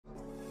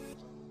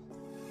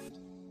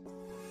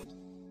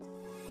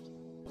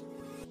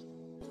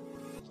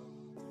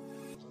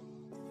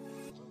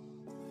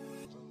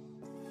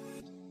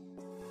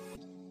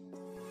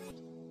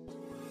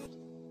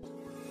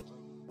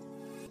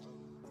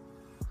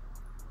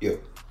Yo,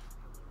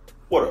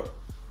 what up?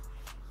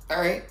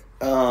 All right.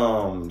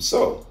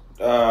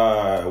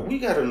 We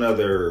got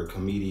another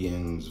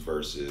comedians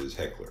versus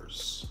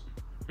hecklers.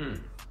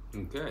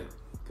 Okay.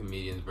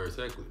 Comedians versus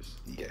hecklers.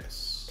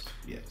 Yes.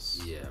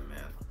 Yeah,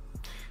 man.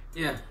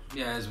 Yeah.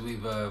 As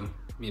we've,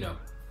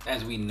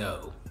 as we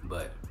know,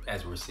 but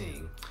as we're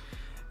seeing,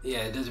 yeah,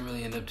 it doesn't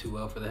really end up too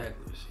well for the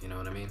hecklers. You know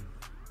what I mean?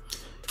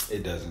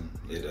 It doesn't.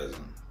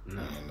 No.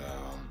 And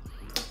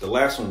the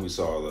last one we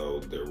saw though,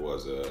 there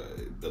was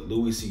the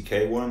Louis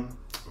C.K. one.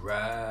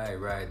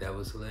 Right. That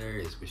was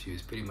hilarious. But she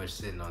was pretty much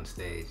sitting on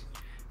stage,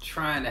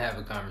 trying to have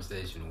a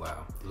conversation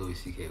while Louis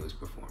C.K. was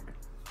performing.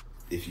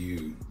 If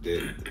you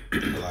did,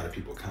 a lot of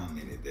people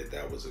commented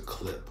that was a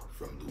clip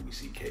from Louis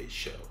C.K.'s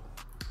show.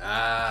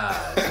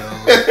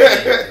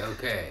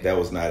 Okay. That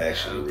was not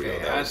actually real.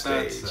 That was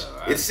staged.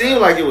 So. It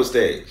seemed like it was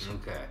staged.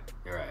 Okay,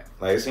 you're right.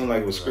 Like it seemed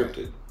like it was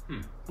scripted.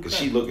 Because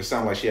Okay. it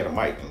sounded like she had a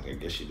mic. I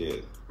guess she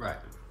did. Right.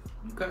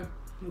 Okay.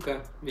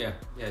 Yeah.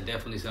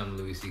 Definitely something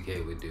Louis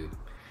C.K. would do.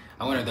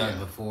 I wonder if that was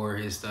before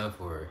his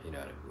stuff or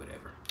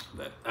whatever.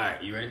 But all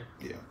right, you ready?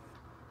 Yeah.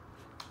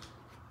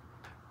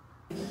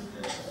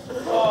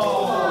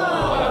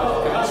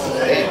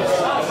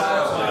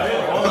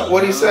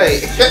 What'd he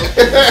say?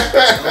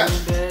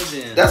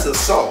 That's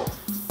assault.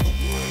 I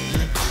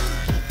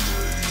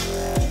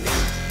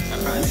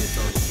probably just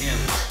told the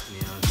camera, you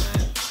know what I'm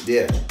saying?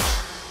 Yeah.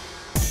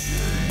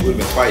 We've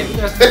been fighting.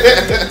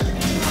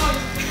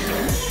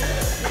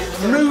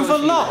 Move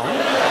along?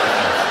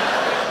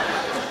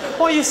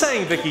 What are you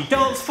saying, Vicky?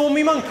 Dance for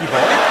me, monkey boy?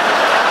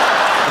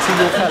 Is he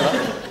your fella?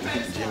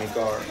 Jimmy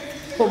Carr.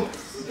 Well,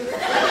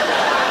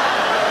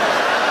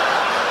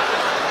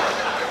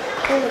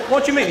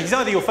 what do you mean? He's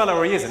either your fella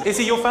or he isn't. Is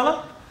he your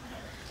fella?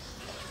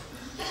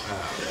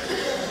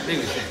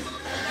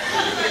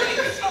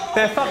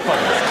 They're fuck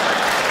buddies.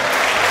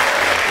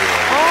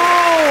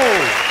 Oh!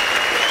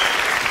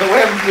 So what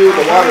happened to do with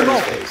the water in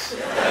his face?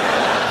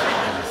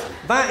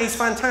 That is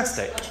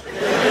fantastic.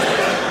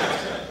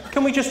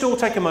 Can we just all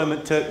take a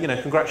moment to,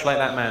 congratulate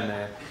that man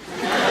there?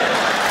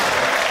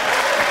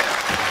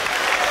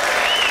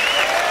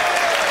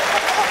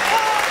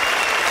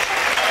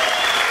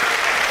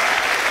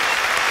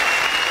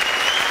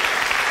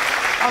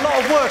 A lot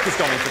of work has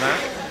gone into that.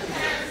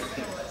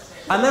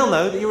 And they'll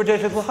know that you're a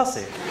dirty little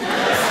hussy.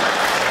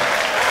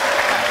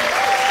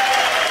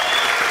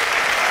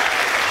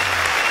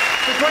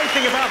 The great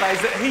thing about that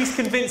is that he's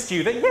convinced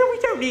you that, we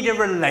don't need a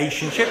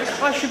relationship.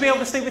 I should be able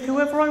to sleep with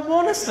whoever I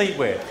want to sleep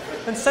with.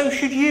 And so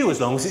should you, as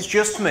long as it's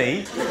just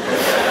me.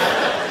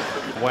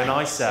 When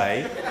I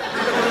say...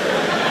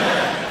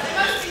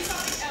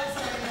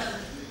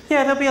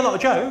 Yeah, there'll be a lot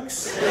of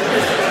jokes.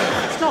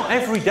 It's not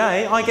every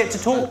day I get to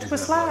talk to a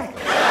slag.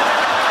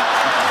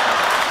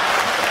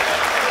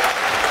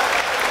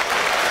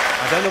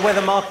 I don't know where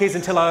the mark is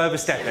until I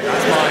overstep it.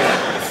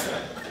 That's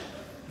mine.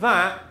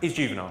 That is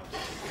juvenile.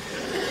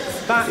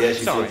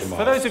 Sorry,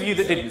 for those of you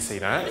that didn't see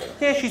that,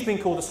 she's been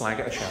called a slag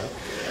at a show.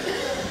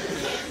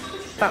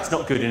 That's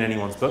not good in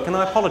anyone's book, and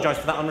I apologise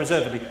for that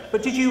unreservedly.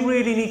 But did you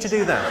really need to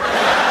do that?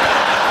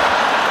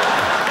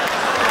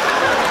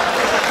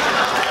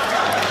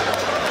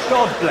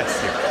 God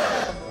bless you.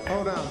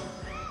 Hold on.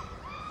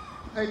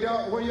 Hey,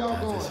 dog, where y'all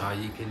going? That's all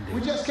you can do.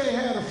 We just can't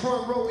have the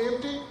front row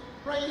empty.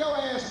 Bring your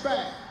ass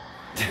back.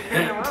 Just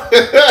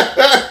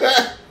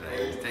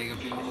take a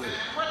few with it.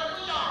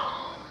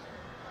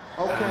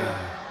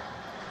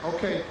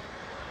 Okay.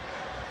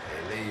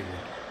 Hey, leave it.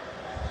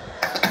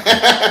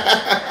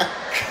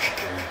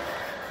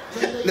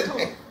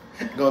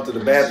 Going to the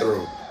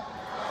bathroom.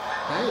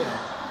 Damn.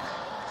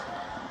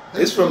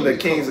 It's from the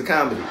Kings of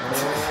Comedy.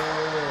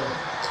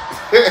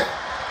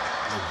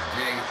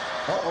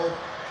 Uh-oh.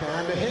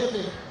 Kinda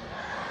heavy.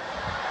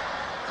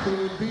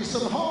 Could be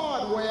some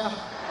hardware.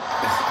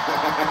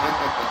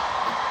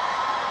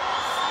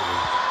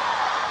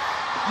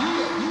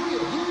 Yeah.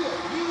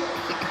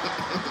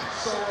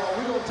 So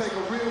we're gonna take a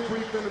real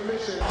brief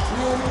intermission.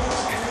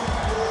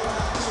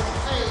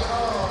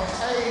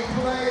 Hey,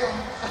 player.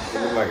 You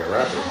look like a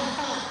rapper.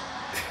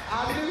 I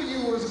knew you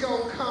was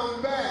gonna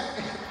come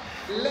back.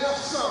 Left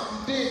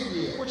something, didn't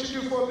you? What you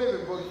do for a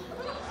living, Boogie?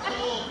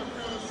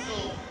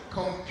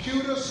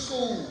 Computer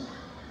school.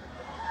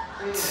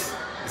 Let me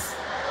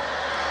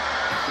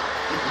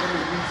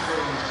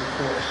rephrase the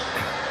question.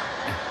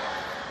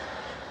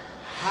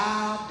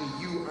 How do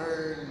you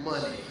earn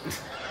money?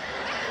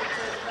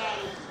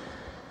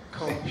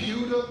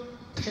 Computer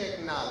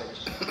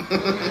technology.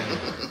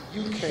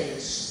 You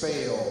can't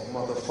spell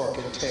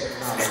motherfucking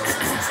technology.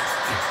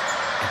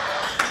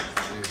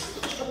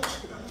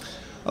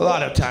 A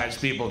lot of times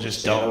people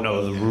just don't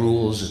know the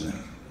rules, and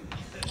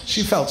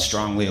she felt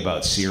strongly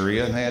about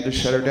Syria, and they had to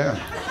shut her down.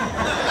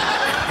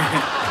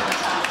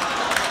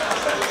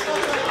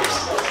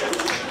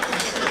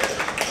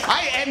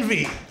 I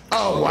envy.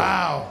 Oh,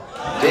 wow.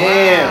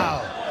 Damn. Wow.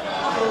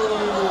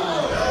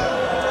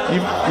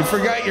 You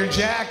forgot your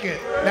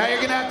jacket. Now you're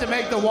gonna have to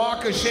make the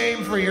walk of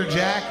shame for your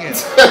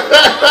jacket.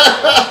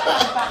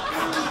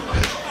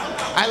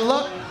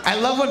 I I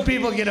love when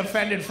people get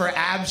offended for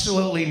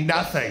absolutely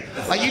nothing.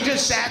 Like you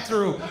just sat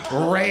through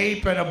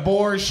rape and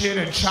abortion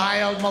and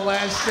child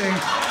molesting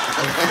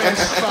and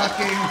fist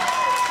fucking.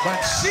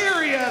 But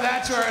Syria,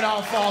 that's where it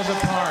all falls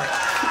apart.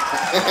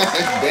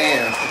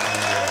 Damn.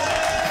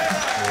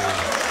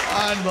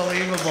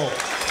 Unbelievable.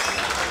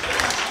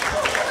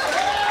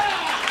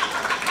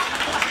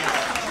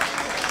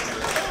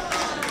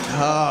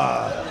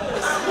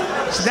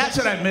 So that's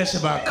what I miss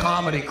about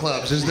comedy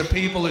clubs, is the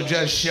people who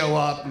just show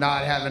up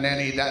not having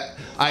any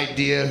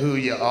idea who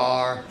you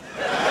are.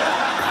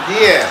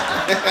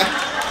 Yeah.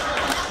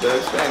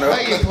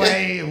 Like you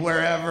play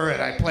wherever,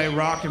 and I play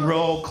rock and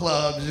roll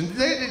clubs. And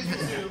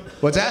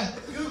what's that?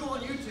 Google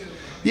on YouTube.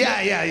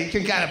 Yeah, you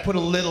can kind of put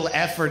a little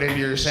effort into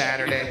your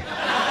Saturday.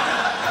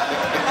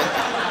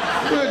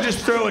 We'll just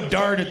throw a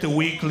dart at the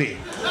weekly.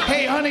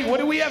 Hey, honey, what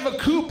do we have a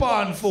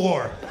coupon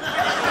for?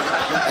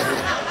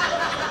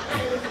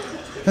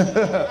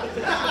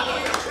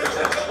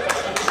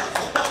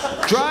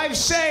 Drive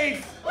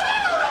safe.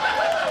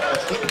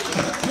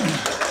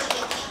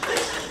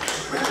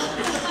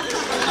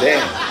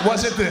 Damn.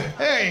 Was it the...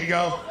 There you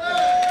go.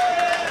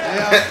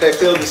 Yeah. They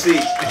filled the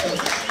seat.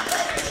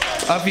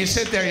 If you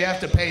sit there, you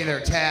have to pay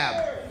their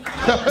tab.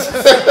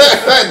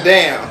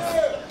 Damn.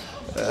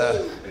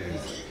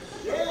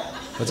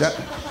 What's that?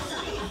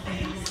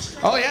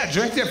 Oh, yeah,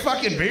 drink their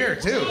fucking beer,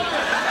 too.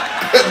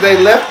 They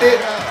left it.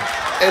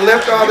 They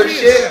left all their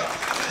shit.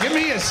 Give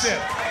me a sip.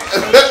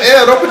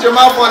 Ew, don't put your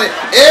mouth on it.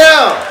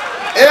 Ew,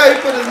 he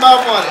put his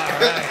mouth on it.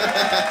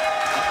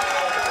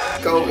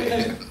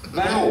 COVID.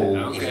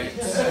 Okay.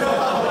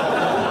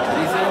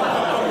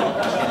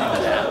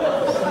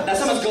 Now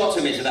someone's got to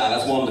admit to that.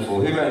 That's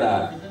wonderful. Who wrote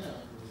that?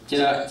 Do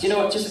you know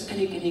what? Just can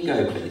you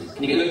go, please?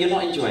 Can you go? Look, you're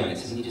not enjoying it,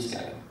 so can you just go,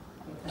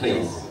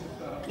 please?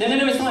 No,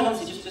 it's fine.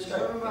 Honestly, just go.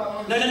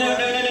 No.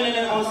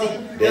 Honestly,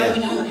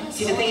 no.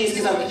 See, the thing is,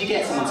 could you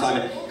get someone,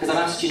 Simon? Because I've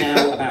asked you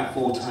now about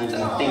 4 times,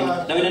 and I think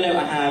no,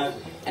 I have,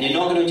 and you're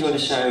not going to enjoy the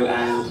show,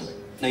 and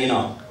no, you're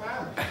not.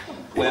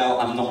 Well,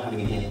 I'm not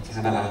having it here. So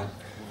how about that?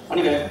 On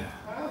you go.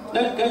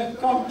 No,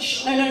 go on.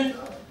 Shh, no.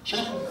 Shut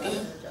up. Go.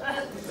 Well,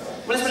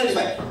 let's put it this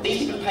way. These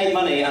people have paid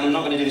money, and I'm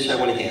not going to do the show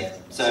while you're here.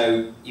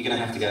 So you're going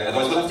to have to go.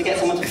 Otherwise, we'll have to get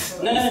someone to...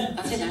 No.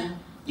 That's it now.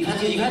 You've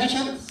had your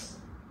chance.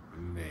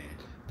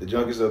 The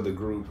youngest of the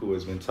group, who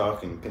has been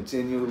talking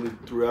continually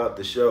throughout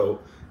the show,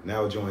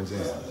 now joins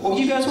in. Well,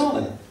 you go as well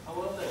then.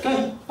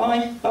 Go.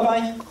 Bye.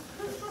 Bye.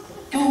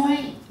 Go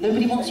away.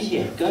 Nobody wants you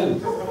here. Go.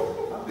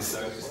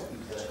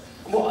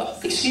 What?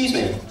 Excuse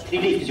me. Can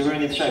you leave because you're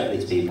ruining the show for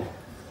these people?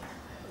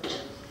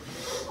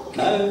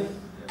 Go.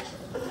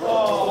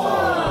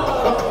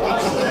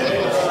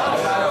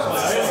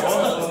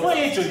 What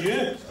age are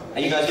you? Are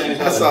you guys going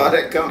to... I saw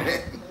that coming.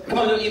 Come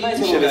on, look, you might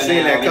as well go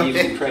now.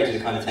 You've created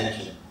a kind of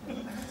tension.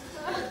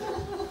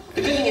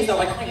 The good thing is, though,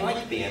 I quite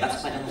like beer.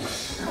 That's quite nice.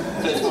 So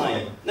it's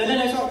fine. No,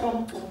 it's all right.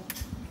 Go on.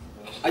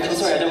 I'm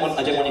sorry. I don't want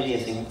him here,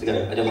 so you have to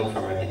go. I don't want the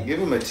front row here. Give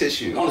him a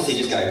tissue. Honestly,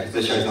 just go, because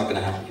the show's not going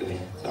to happen if you're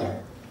here. Sorry.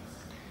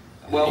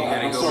 Well,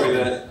 I'm sorry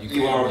that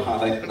you are a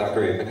part of that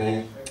group,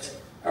 okay?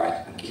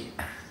 Alright, thank you.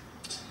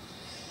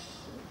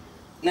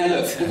 Now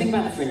look, the thing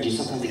about the Fringe is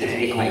sometimes it gets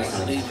really quite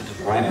exciting,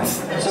 right?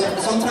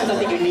 Sometimes I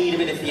think you need a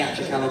bit of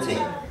theatricality.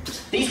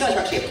 These guys are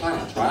actually a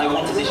plant, right? I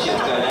wanted this show to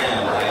go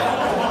down, right?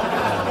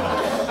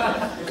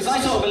 Because I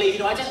sort of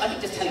believe, I think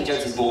just telling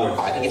jokes is boring,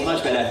 but I think it's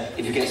much better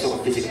if you get sort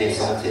of physically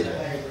assaulted.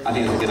 I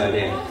think that's a good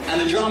idea.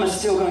 And the drama's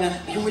still going on.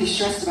 You're really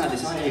stressed about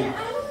this, aren't you? I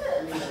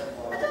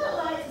don't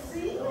like to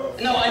see you.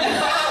 No, I know.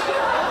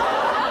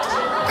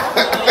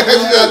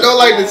 I don't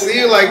like to see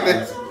you like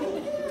this.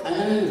 I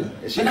know.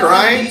 Is she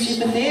crying? It's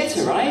just the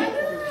theatre, right?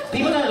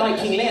 People don't like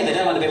King Lear, they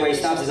don't like the bit where he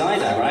stabs his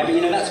eyes out, right?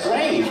 But that's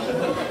great.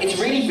 It's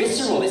really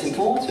visceral, it's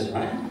important,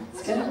 right?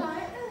 It's good.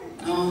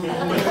 Oh.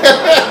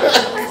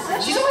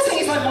 She's always saying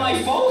it's like my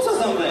fault or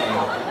something.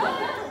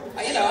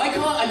 I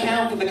can't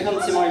account for the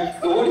cunts in my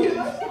audience.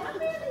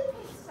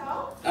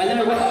 I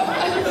know,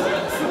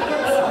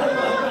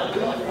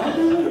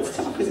 it's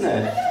tough, isn't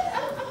it?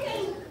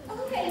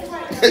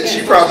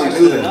 She probably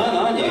knew them. None,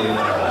 aren't you?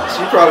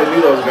 She probably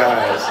knew those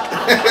guys.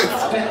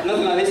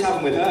 Nothing like this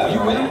happened with her,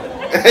 right?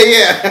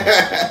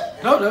 Yeah.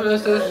 No,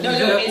 it's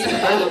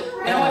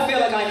now I feel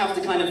like I have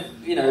to kind of,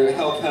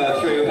 help her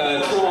through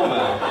her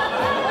trauma.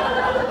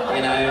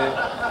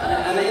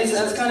 And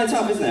that's kind of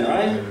tough, isn't it,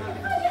 right?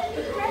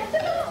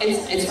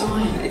 It's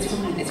fine.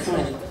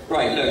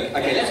 Right, look,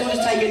 okay, let's all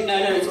just take it. No,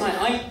 it's fine.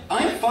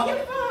 I'm fine.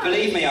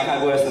 Believe me, I've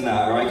had worse than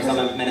that, right? Because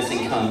I'm a menacing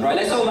cunt, right?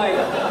 Let's all take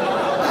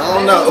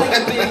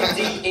a big,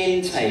 deep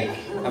intake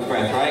of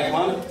breath, right? Come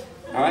on.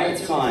 All right,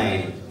 it's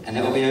fine. And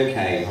it'll be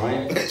okay, all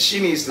right? She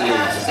needs to leave.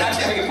 She's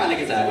actually having a panic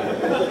attack.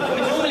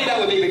 Normally that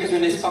would be because we're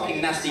in this fucking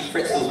nasty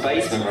Fritzl's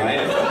basement,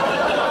 right?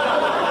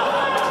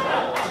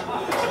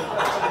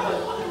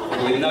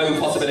 With no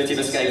possibility of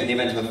escape in the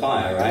event of a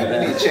fire, right? You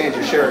need to change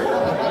your shirt.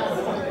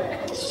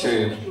 It's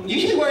true. You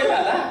should be worried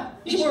about that.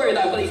 You should be worried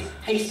about these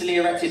hastily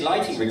erected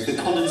lighting rigs with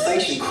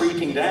condensation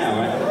creeping down,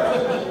 right?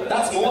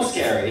 That's more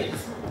scary.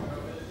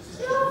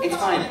 It's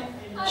fine.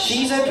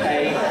 She's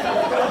okay.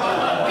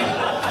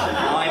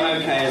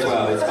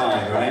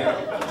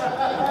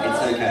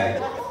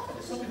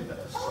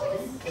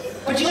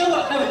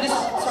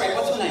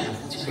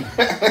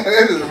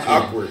 This is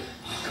awkward.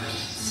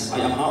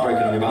 I'm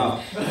heartbroken on your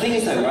behalf. The thing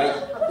is though, right,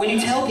 when you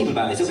tell people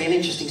about this, it'll be an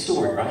interesting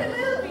story, right?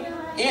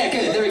 Yeah,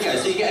 good, there we go.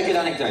 So you get a good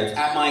anecdote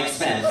at my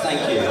expense. Thank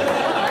you.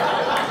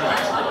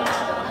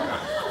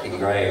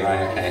 Great,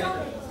 right, okay.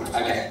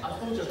 Okay.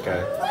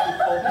 Okay.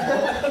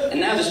 And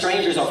now the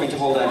stranger is offering to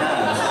hold her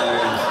hand,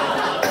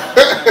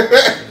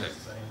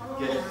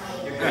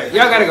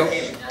 Y'all gotta go.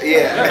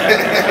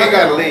 Yeah. You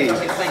gotta leave.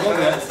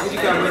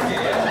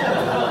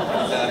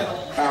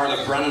 Barrel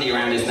of brandy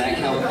around his neck.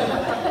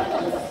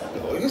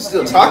 Oh, you're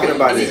still talking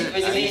about it.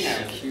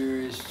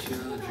 Curious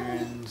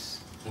Children's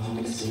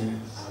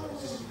experience.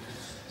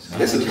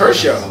 This is her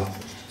show.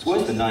 It's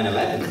worse than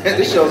 9/11.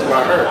 This show's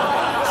about her.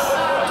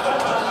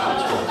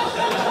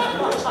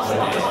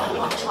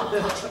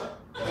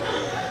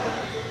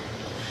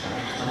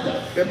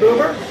 That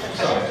boomer?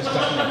 Sorry, I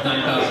spent like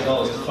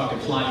 $9,000 to fucking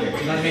fly here. You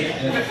know what I mean?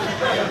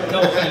 No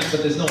offense,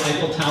 but there's no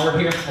Eiffel Tower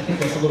here. I think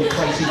that's a little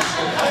pricey.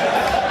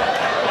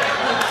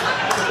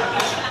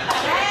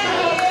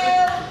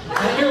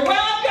 You're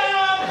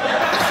welcome!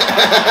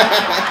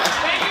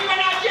 Thank you for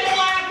not just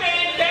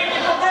laughing. Thank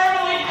you for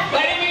verbally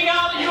letting me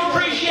know that you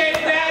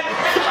appreciate that.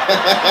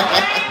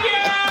 Thank you!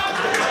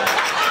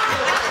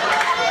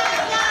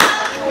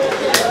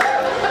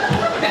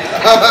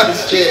 Oh,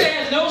 shit.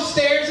 There's no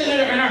stairs in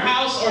her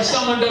house, or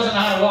someone doesn't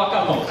know how to walk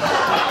up them.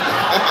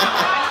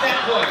 That's that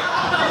voice.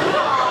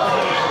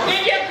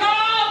 Did you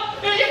call?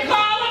 Did you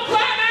call the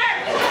plumber?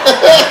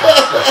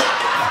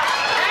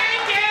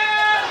 Thank you.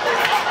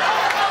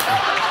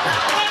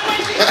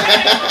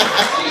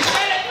 She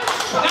said it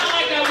not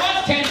like I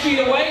was 10 feet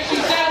away. She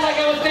said it like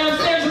I was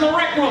downstairs in the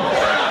rec room.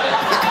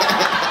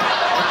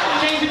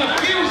 Changing a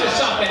fuse or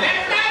something.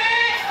 That's not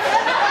it.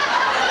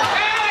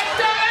 Oh, it's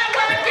still not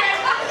working.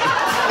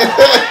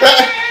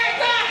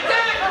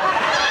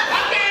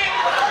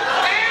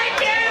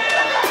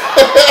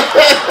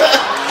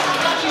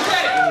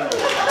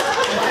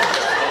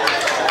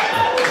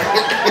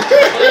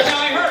 That's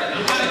how I heard it.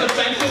 I'm kind of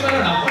defensive. I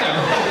don't know.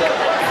 Whatever.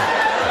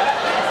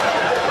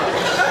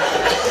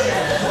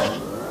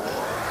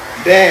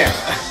 Damn.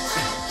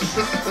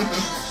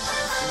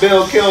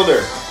 Bill killed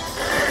her.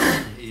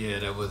 Yeah,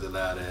 that was a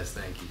loud ass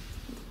thank you.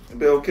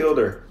 Bill killed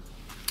her.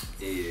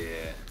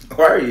 Yeah.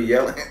 Why are you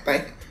yelling?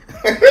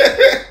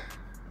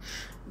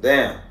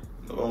 Damn.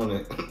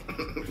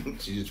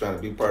 She's just trying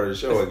to be part of the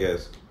show, I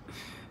guess.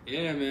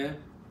 Yeah, man.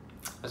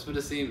 That's what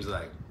it seems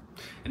like.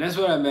 And that's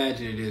what I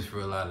imagine it is for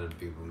a lot of the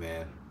people,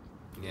 man.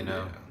 You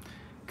know?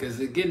 Because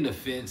getting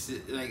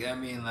offensive,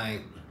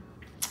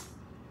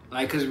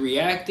 because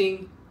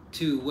reacting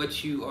to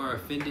what you are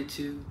offended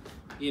to,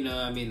 you know,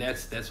 I mean,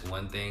 that's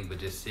one thing, but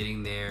just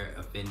sitting there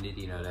offended,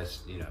 you know, that's,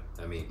 you know,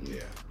 I mean,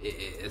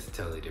 it's a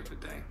totally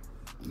different thing.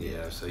 You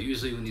know, so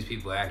usually when these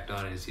people act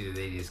on it, it's either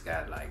they just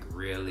got like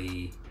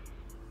really,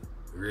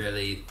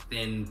 really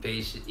thin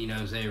patient, you know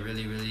what I'm saying,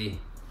 really, really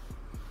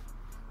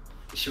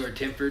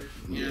short-tempered,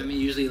 you know what I mean?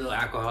 Usually a little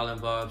alcohol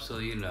involved, so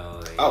you know.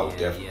 Like,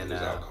 Definitely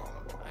there's alcohol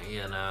involved.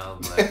 You know,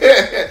 but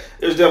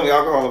there's definitely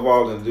alcohol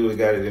involved, and the dude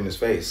got it in his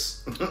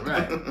face.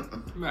 Right.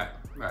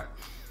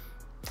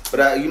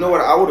 But you know what?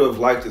 I would have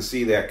liked to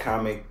see that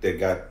comic that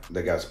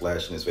got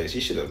splashed in his face. He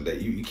should have.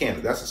 You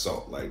can't. That's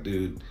assault. Like,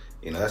 dude,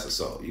 you know that's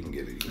assault. You can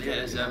get it.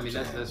 That's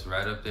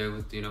right up there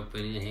with, you know,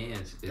 putting your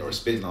hands or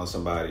spitting on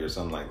somebody or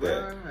something like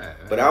that. Right.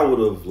 But I would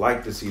have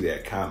liked to see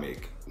that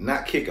comic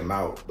not kick him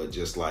out, but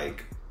just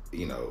like,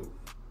 you know,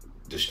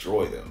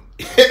 destroy them.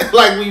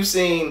 Like we've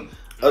seen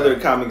other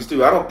comics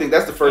too. I don't think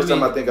that's the first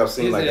time I think I've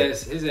seen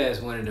his ass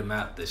wanted them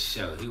out the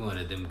show. He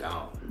wanted them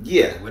gone.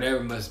 Yeah.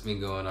 Whatever must have been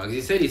going on. He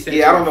said.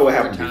 Yeah, I don't know what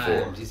happened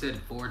before. He said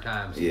 4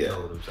 times he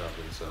told him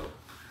something. So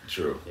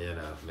true. You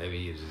know, maybe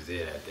he was just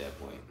dead at that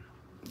point.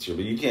 Sure,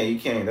 but you can't. You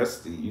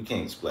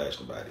can't splash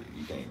nobody.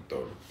 You can't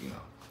throw. You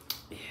know.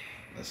 Yeah.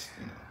 That's,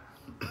 you know.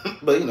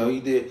 But you know, he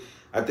did.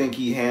 I think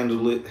he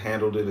handled it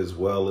as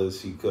well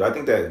as he could. I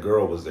think that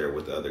girl was there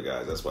with the other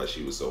guys. That's why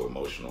she was so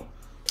emotional.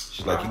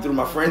 She's like, you threw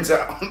my friends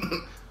out,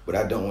 but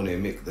I don't want to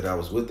admit that I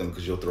was with them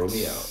because you'll throw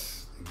me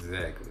out.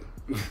 Exactly.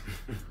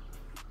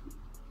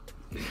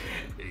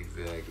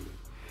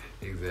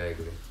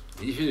 Exactly.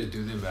 You should have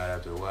threw them out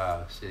after a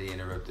while. Shit, he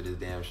interrupted his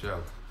damn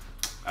show.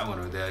 I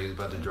wonder what the hell he was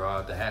about to draw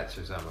out the hats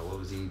or something. What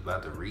was he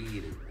about to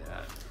read?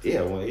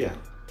 Yeah, well, yeah.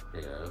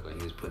 Yeah, but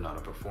he was putting on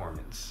a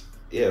performance.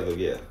 Yeah, but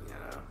yeah. You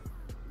know?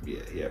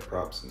 Yeah, he had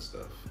props and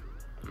stuff.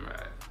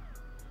 Right.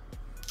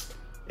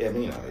 Yeah, I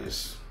mean, you know,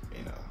 just,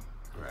 you know.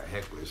 Right,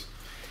 hecklers.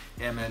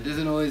 Yeah, man, it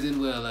doesn't always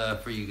end well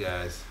for you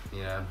guys,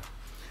 you know?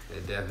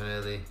 It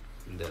definitely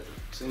doesn't.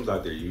 Seems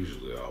like they're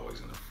usually always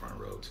in the front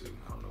row, too.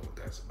 I don't know what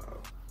that's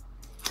about.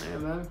 Yeah,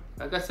 man.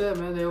 Like I said,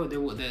 man,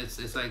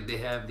 it's like they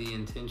have the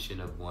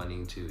intention of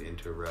wanting to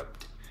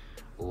interrupt,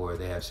 or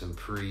they have some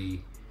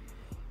premeditated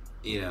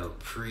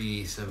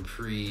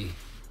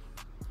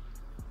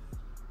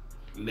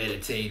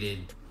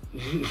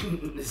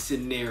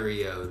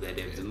scenario that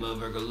if the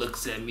motherfucker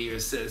looks at me or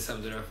says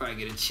something, or if I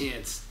get a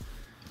chance,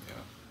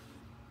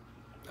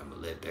 I'm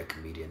gonna let that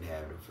comedian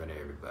have it in front of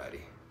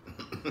everybody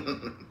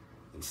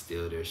and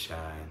steal their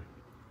shine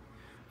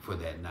for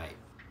that night.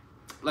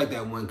 Like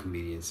that one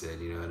comedian said,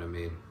 you know what I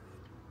mean?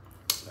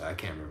 I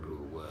can't remember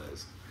who it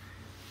was,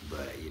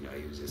 but you know,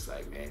 he was just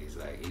like, man, he's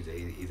like,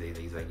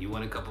 you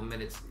want a couple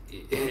minutes?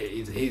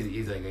 He's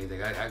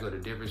like, I go to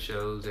different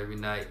shows every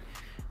night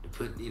to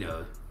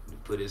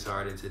put his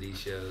heart into these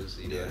shows.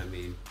 You know what I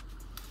mean?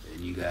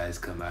 And you guys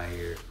come out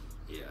here,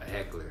 a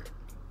heckler.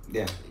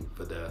 Yeah.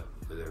 For the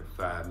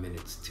 5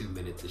 minutes, 2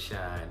 minutes to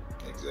shine.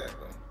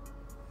 Exactly.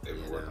 They've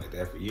been working like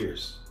that for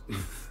years.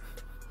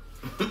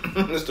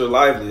 It's their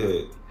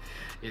livelihood.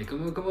 Yeah,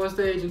 come on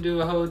stage and do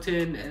a whole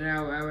an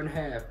hour and a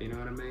half. You know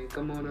what I mean?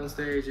 Come on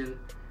stage and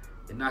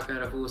knock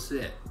out a full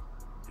set.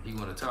 If you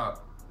want to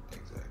talk,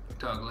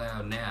 talk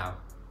loud now.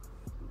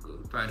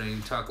 Probably don't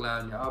even talk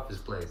loud in your office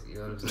place. You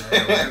know what I'm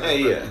saying?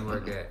 Wherever you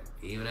work at,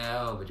 even at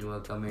home, but you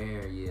want to come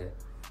in here,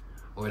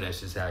 or that's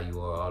just how you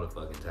are all the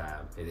fucking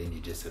time, and then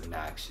you're just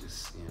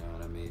obnoxious. You know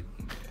what I mean?